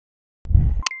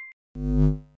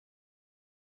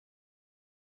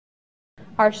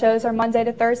Our shows are Monday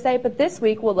to Thursday, but this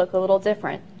week will look a little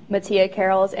different. Mattia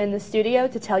Carroll is in the studio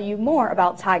to tell you more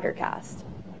about Tigercast.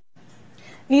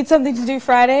 Need something to do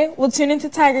Friday? Well, tune into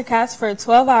Tigercast for a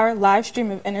 12-hour live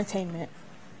stream of entertainment.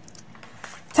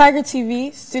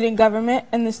 TigerTV, Student Government,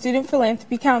 and the Student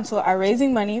Philanthropy Council are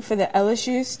raising money for the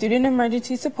LSU Student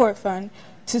Emergency Support Fund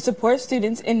to support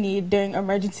students in need during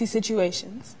emergency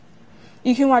situations.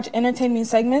 You can watch entertaining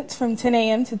segments from 10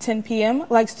 a.m. to 10 p.m.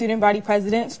 like Student Body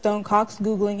President Stone Cox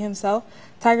Googling himself,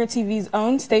 Tiger TV's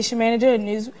own station manager and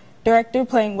news director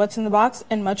playing What's in the Box,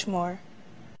 and much more.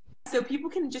 So people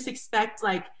can just expect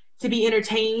to be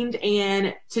entertained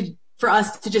and for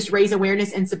us to just raise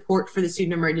awareness and support for the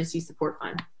Student Emergency Support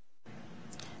Fund.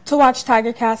 To watch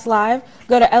Tigercast live,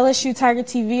 go to LSU Tiger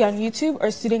TV on YouTube or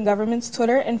Student Government's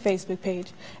Twitter and Facebook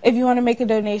page. If you want to make a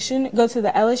donation, go to the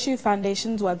LSU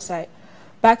Foundation's website.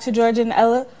 Back to Georgia and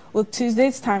Ella with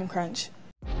Tuesday's Time Crunch.